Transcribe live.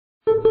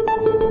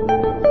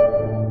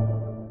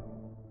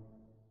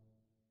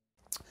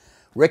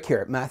Rick here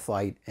at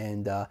MathLight,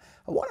 and I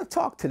want to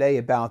talk today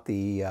about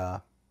the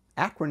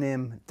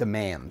acronym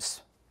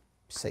DMAMS.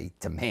 Say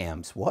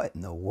DMAMS, what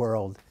in the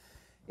world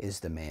is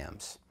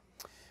DMAMS?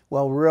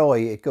 Well,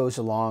 really, it goes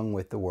along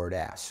with the word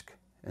ask.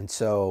 And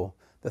so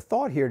the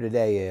thought here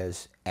today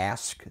is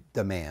Ask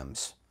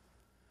DMAMS.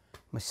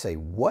 I say,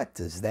 what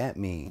does that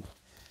mean?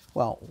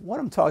 Well, what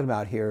I'm talking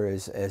about here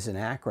is as an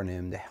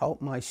acronym to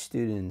help my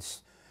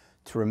students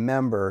to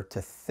remember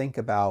to think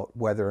about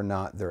whether or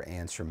not their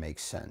answer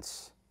makes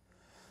sense.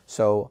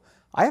 So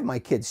I have my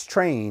kids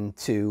trained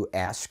to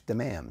ask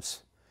DMAMS,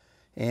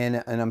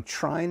 and I'm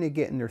trying to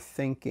get in their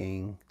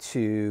thinking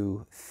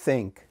to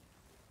think,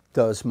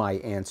 does my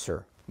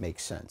answer make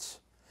sense?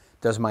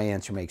 Does my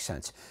answer make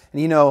sense?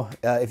 And you know,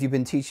 if you've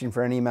been teaching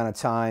for any amount of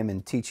time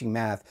and teaching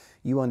math,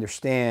 you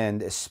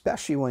understand,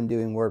 especially when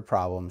doing word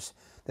problems,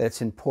 that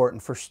it's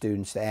important for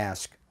students to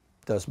ask,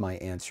 does my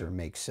answer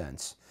make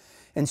sense?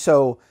 And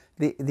so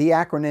the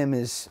acronym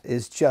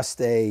is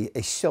just a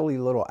silly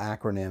little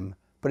acronym,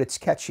 but it's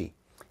catchy.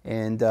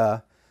 And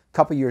a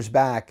couple years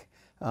back,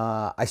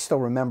 I still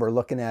remember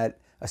looking at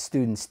a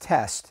student's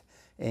test,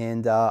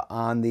 and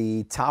on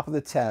the top of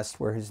the test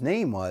where his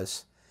name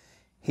was,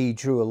 he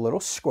drew a little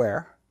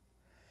square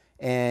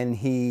and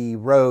he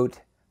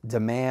wrote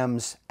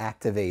DMAMS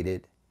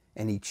activated,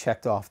 and he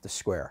checked off the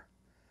square.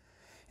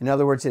 In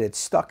other words, it had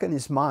stuck in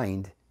his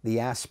mind the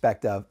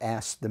aspect of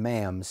Ask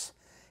DMAMS,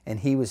 and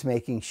he was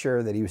making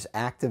sure that he was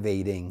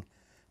activating,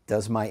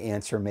 does my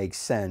answer make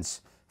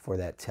sense for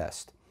that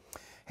test?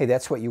 Hey,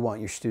 that's what you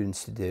want your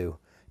students to do.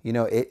 You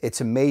know,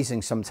 it's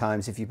amazing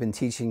sometimes if you've been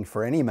teaching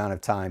for any amount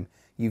of time,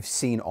 you've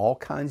seen all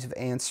kinds of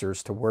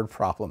answers to word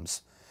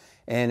problems.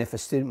 And if a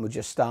student would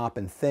just stop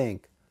and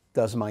think,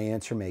 does my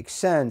answer make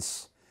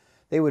sense?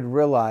 They would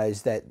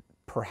realize that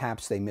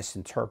perhaps they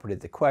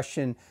misinterpreted the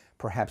question,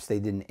 perhaps they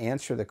didn't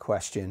answer the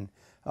question.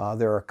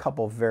 There are a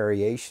couple of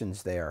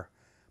variations there.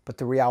 But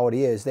the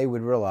reality is they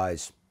would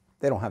realize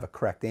they don't have a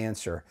correct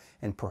answer,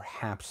 and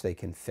perhaps they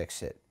can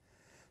fix it.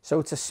 So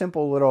it's a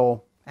simple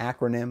little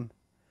acronym,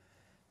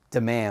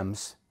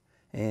 DMAMS,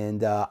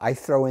 and I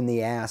throw in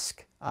the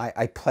ask.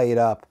 I play it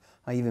up.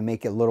 I even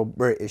make it a little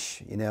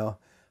British, you know.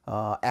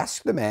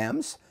 Ask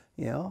DMAMS,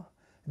 you know.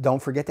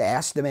 Don't forget to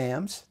ask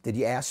DMAMS. Did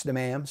you ask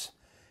DMAMS?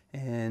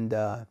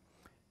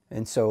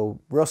 And so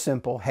real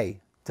simple,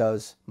 hey,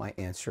 does my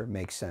answer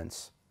make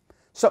sense?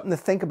 Something to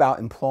think about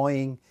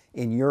employing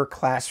in your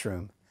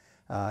classroom.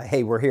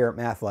 Hey, we're here at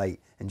MathLight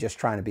and just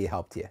trying to be a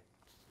help to you.